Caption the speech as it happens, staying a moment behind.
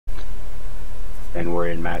and we're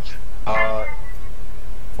in match.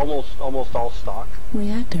 Almost all stock.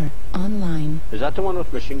 Reactor online. Is that the one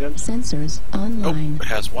with machine guns? Sensors online. Nope, it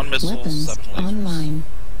has 1 missile, Weapons 7 lasers. online.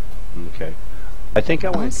 Okay. I think I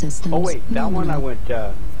All went... systems Oh wait, that nominal. one I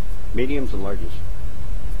went mediums and larges.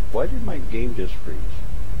 Why did my game just freeze?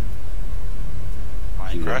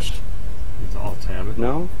 Mine crashed. It's all tab.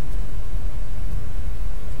 No?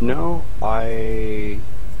 No, I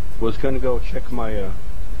was going to go check my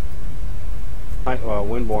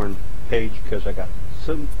Windborne page because I got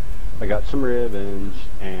some ribbons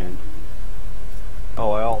and I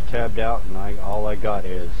all tabbed out and all I got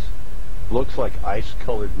is looks like ice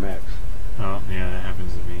colored mechs. Oh, yeah, that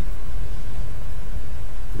happens to me.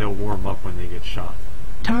 They'll warm up when they get shot.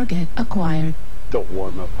 Target acquired. Don't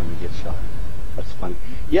warm up when you get shot. That's funny.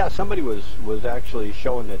 Yeah, somebody was actually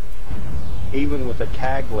showing that even with a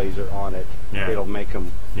tag laser on it, it'll make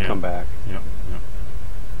them come back. Yep.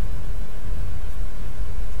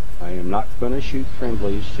 I am not going to shoot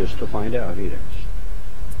friendlies just to find out either.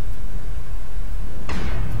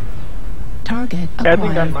 Target I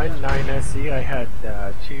think on acquired. my 9SE I had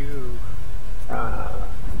 2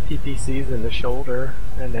 PPCs in the shoulder,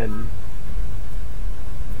 and then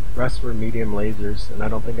rest were medium lasers, and I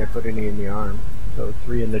don't think I put any in the arm. So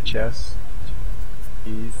 3 in the chest,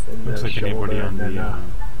 these in Looks the like anybody shoulder, on and the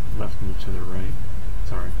then left move to the right.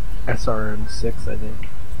 Sorry. SRM6, I think.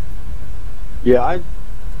 Yeah,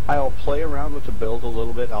 I'll play around with the build a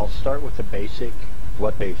little bit. I'll start with the basic,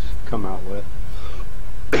 what they come out with.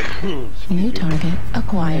 New target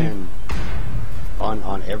acquired. And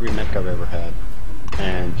on every mech I've ever had,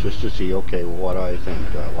 and just to see, okay, well, what do I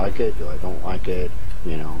think? Do I like it? Do I don't like it?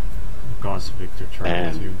 You know. Gauss Victor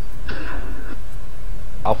trying to.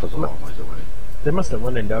 Alpha's a long ways away. They must have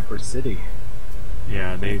went into Upper City.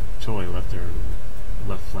 Yeah, they totally left their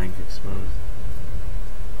left flank exposed.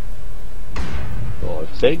 Well,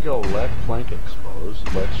 if they go left flank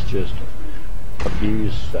exposed, let's just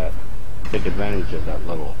abuse that, take advantage of that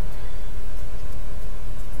little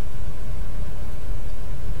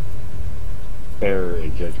error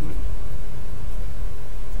in judgment.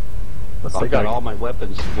 I've got all my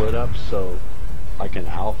weapons split up, so I can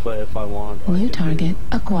alpha if I want. New target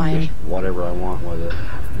acquired. Just whatever I want with it.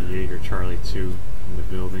 The Jaeger Charlie 2 in the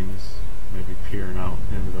buildings, maybe peering out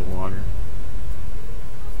into the water.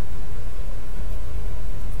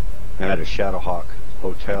 I had a Shadowhawk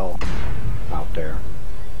hotel out there.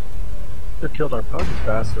 They killed our pugs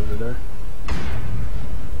fast over there.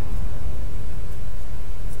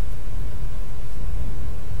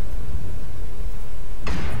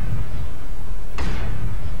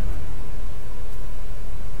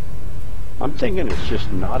 I'm thinking it's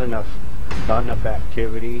just not enough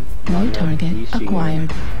activity. New target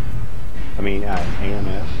acquired. I mean,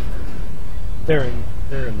 AMS. They're in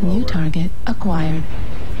lower. New target acquired.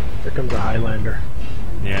 Here comes a Highlander.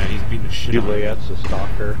 Yeah, he's beating the shit out of me. Juliet's a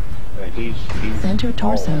stalker. He's Center all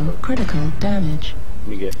torso over. critical damage.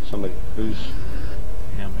 You get somebody who's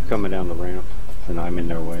coming down the ramp, and I'm in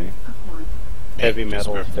their way. Heavy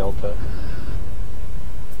metal Delta.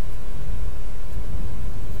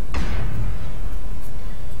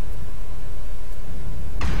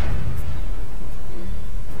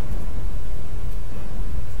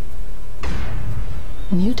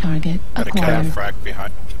 New target Got a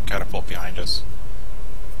acquired. catapult behind us.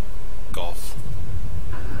 Golf.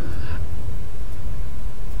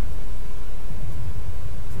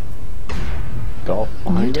 Golf New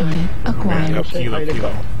behind it. target acquired. Yep, Say hi Kilo, to Kilo.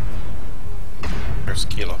 golf. There's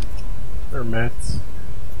Kilo. Or Mets.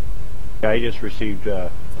 Yeah, I just received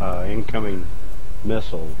incoming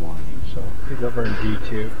missile warning, so. He's over in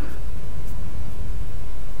D2.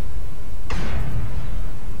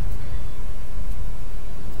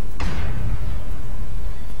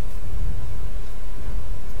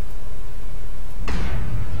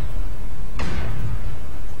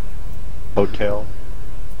 Hotel.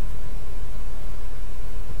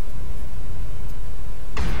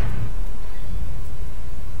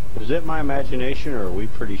 Is it my imagination, or are we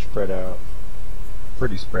pretty spread out?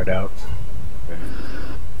 Pretty spread out. Okay.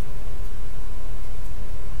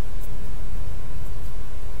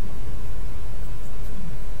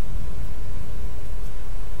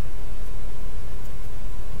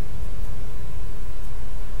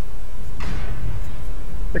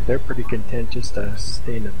 I think they're pretty content just to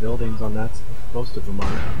stay in the buildings on that. Most of them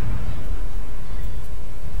are.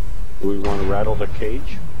 Do we want to rattle the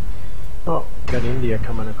cage? Oh, got India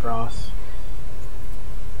coming across.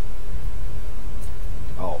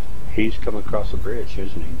 Oh, he's come across the bridge,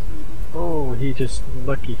 isn't he? Oh, he just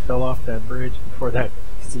lucky fell off that bridge before that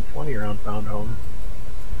C-20 round found home.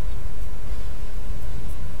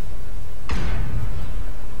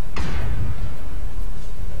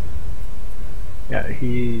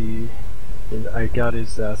 Yeah, I got his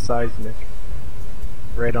seismic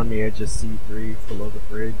right on the edge of C3 below the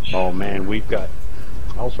bridge. Oh man, we've got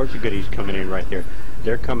all sorts of goodies coming in right there.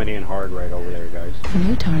 They're coming in hard right over there, guys.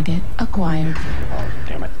 New target acquired. Oh,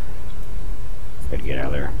 damn it. Gotta get out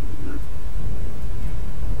of there.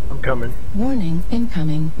 I'm coming. Warning,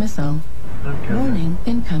 incoming missile. I'm coming. Warning,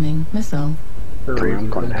 incoming missile. The Come around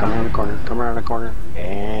the corner, come around the corner, come around the corner.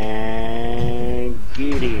 And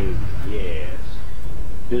get him. Yes.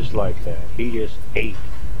 Just like that. He just ate.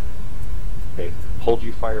 Okay, hold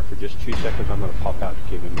your fire for just 2 seconds. I'm going to pop out to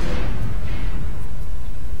give him another.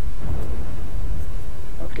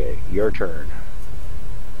 Okay, your turn.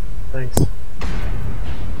 Thanks.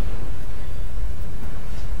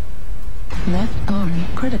 Left arm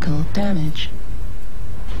critical damage.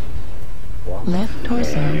 Well, Left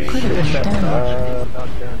torso critical damage. Not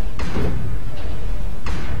done.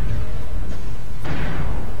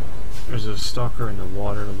 There's a stalker in the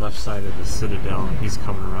water, left side of the citadel, and he's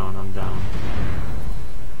coming around. I'm down.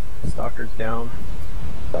 Stalker's down.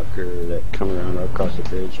 Sucker that coming around across the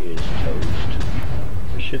bridge is toast.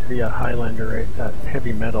 There should be a Highlander right. That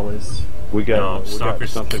heavy metal is. We got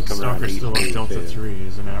Stalker's something coming around Stalker's east still on too. Delta 3,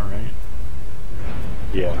 isn't that right?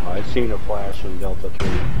 Yeah, I've seen a flash in Delta 3.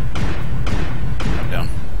 I'm down.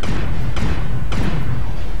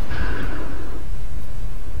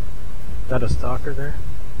 Is that a stalker there?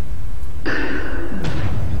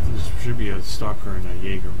 There should be a stalker and a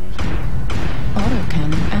Jaeger, man.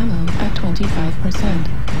 Autocannon ammo at 25%.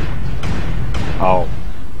 Oh,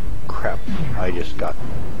 crap. I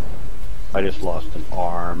just lost an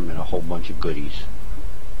arm and a whole bunch of goodies.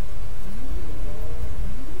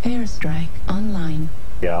 Airstrike online.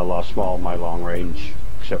 Yeah, I lost all my long range,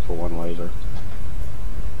 except for one laser.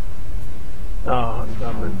 Oh, I'm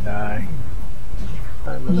gonna die.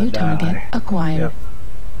 I'm gonna New die. target acquired. Yep.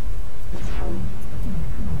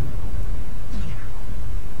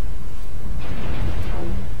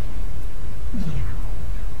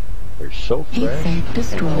 They're so Heat fresh sink and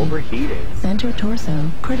destroyed. overheated. Center torso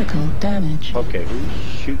critical damage. Okay,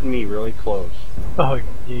 who's shooting me really close? Oh,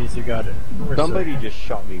 jeez, you got it. We're Somebody just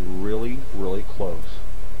shot me really, really close.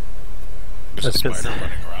 There's a That's 'cause- spider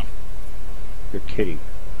running around. You're kidding.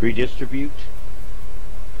 Redistribute.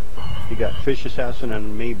 You got Fish Assassin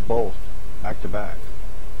and me both, back to back.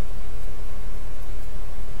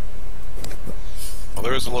 Well,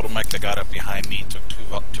 there was a little mech that got up behind me, took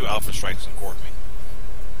two alpha strikes and gored me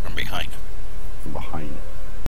from behind. Behind.